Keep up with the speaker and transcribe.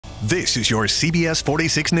This is your CBS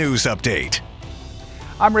 46 News Update.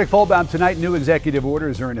 I'm Rick Folbaum. Tonight, new executive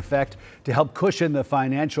orders are in effect to help cushion the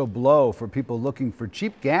financial blow for people looking for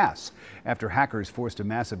cheap gas after hackers forced a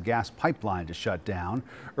massive gas pipeline to shut down.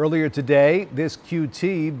 Earlier today, this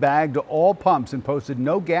QT bagged all pumps and posted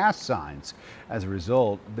no gas signs. As a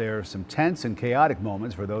result, there are some tense and chaotic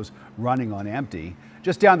moments for those running on empty.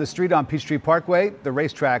 Just down the street on Peachtree Parkway, the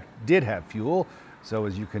racetrack did have fuel. So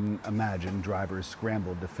as you can imagine, drivers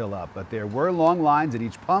scrambled to fill up, but there were long lines at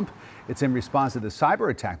each pump. It's in response to the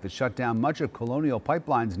cyber attack that shut down much of Colonial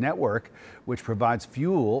Pipeline's network, which provides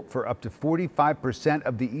fuel for up to 45%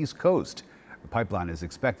 of the East Coast. The pipeline is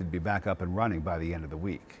expected to be back up and running by the end of the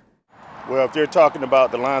week. Well, if they're talking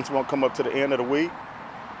about the lines won't come up to the end of the week,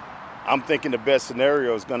 I'm thinking the best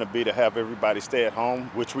scenario is going to be to have everybody stay at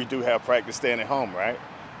home, which we do have practice staying at home, right?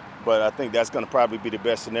 But I think that's going to probably be the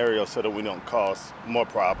best scenario so that we don't cause more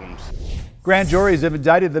problems. Grand juries have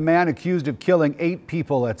indicted the man accused of killing 8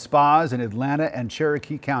 people at spas in Atlanta and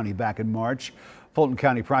Cherokee County back in March. Fulton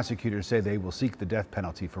County prosecutors say they will seek the death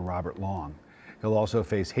penalty for Robert Long. He'll also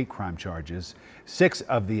face hate crime charges. 6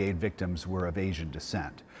 of the 8 victims were of Asian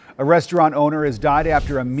descent. A restaurant owner has died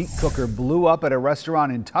after a meat cooker blew up at a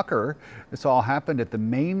restaurant in Tucker. This all happened at the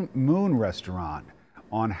Main Moon restaurant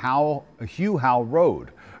on Hugh Howell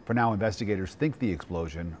Road. For now, investigators think the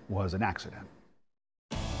explosion was an accident.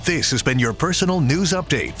 This has been your personal news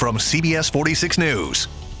update from CBS 46 News.